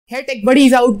Hey tech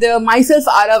buddies out there, myself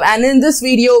Arav, and in this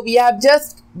video we have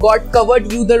just covered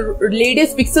you the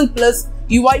latest Pixel Plus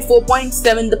UI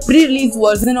 4.7, the pre-release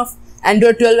version of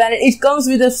Android 12, and it comes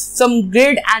with some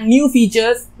great and new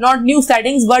features, not new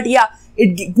settings, but yeah,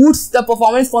 it boosts the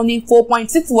performance from the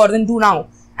 4.6 version to now.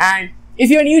 And if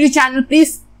you are new to the channel,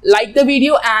 please like the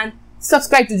video and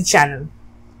subscribe to the channel.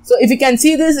 So if you can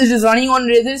see this, it is running on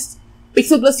this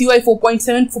Pixel Plus UI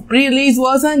 4.7 for pre-release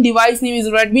version. Device name is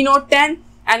Redmi NOTE 10.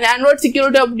 And the Android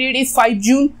security update is 5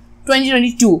 June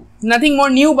 2022. Nothing more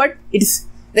new, but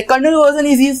the kernel version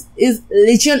is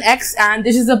Legion X, and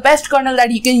this is the best kernel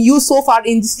that you can use so far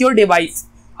in your device.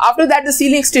 After that, the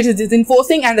ceiling status is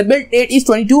enforcing, and the build date is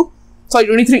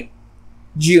 23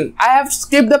 June. I have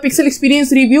skipped the Pixel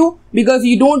experience review because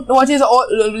you don't watch his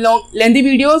long lengthy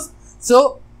videos.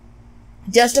 So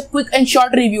just a quick and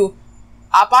short review.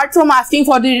 Apart from asking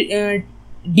for the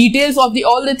details of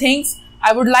all the things,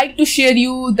 I would like to share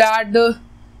you that the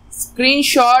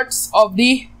screenshots of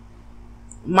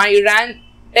my RAN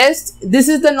test. This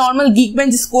is the normal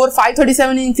Geekbench score,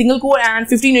 537 in single core and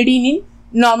 1518 in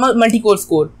normal multi-core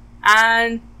score.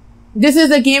 And this is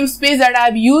the game space that I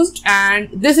have used, and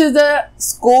this is the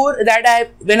score that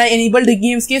when I enabled the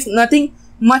game space, nothing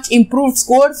much improved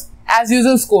scores as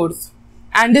usual scores.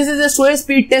 And this is the storage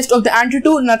speed test of the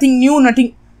Antutu, nothing new,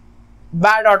 nothing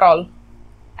bad at all.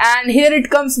 And here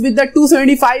it comes with the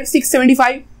 275,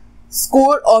 675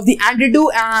 score of the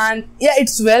Antutu, and yeah,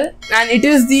 it's well. And it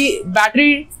is the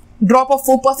battery drop of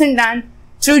 4% and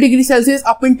 3 degrees Celsius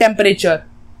up in temperature.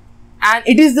 And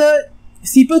it is the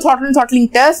CPU throttling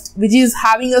test, which is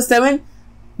having a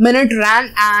 7-minute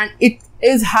RAN, and it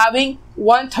is having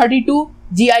 132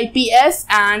 GIPS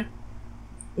and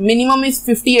minimum is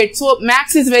 58. So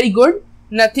max is very good,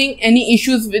 any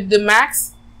issues with the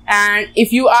max. And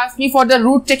if you ask me for the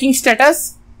root checking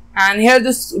status, and here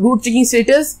this root checking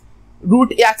status,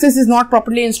 root access is not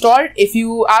properly installed. If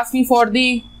you ask me for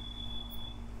the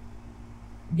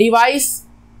device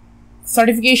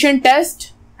certification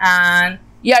test, and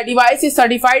yeah, device is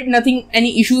certified,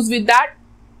 any issues with that.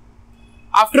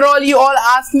 After all, you all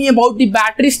asked me about the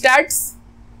battery stats,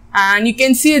 and you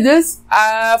can see this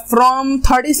from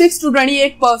 36 to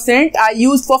 28% I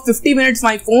used for 50 minutes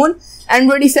my phone, and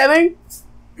 27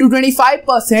 to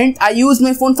 25% I used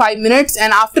my phone 5 minutes,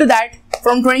 and after that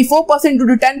from 24% to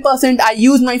 10% I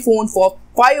used my phone for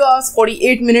 5 hours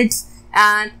 48 minutes.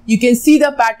 And you can see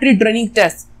the battery draining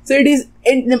test. So it is,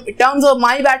 in terms of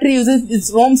my battery usage,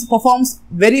 its ROM performs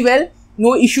very well,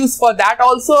 no issues for that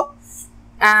also.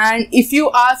 And if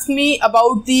you ask me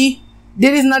about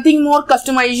there is nothing more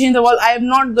customization in the world. I am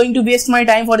not going to waste my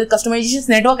time for the customizations.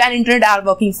 Network and internet are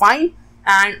working fine,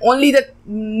 and only the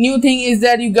new thing is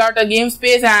that you got a game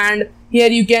space, and here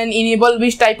you can enable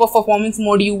which type of performance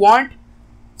mode you want.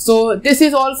 So this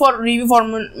is all for review for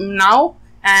now,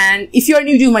 and if you are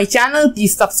new to my channel,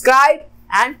 please subscribe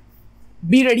and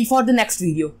be ready for the next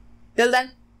video. Till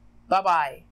then, bye bye.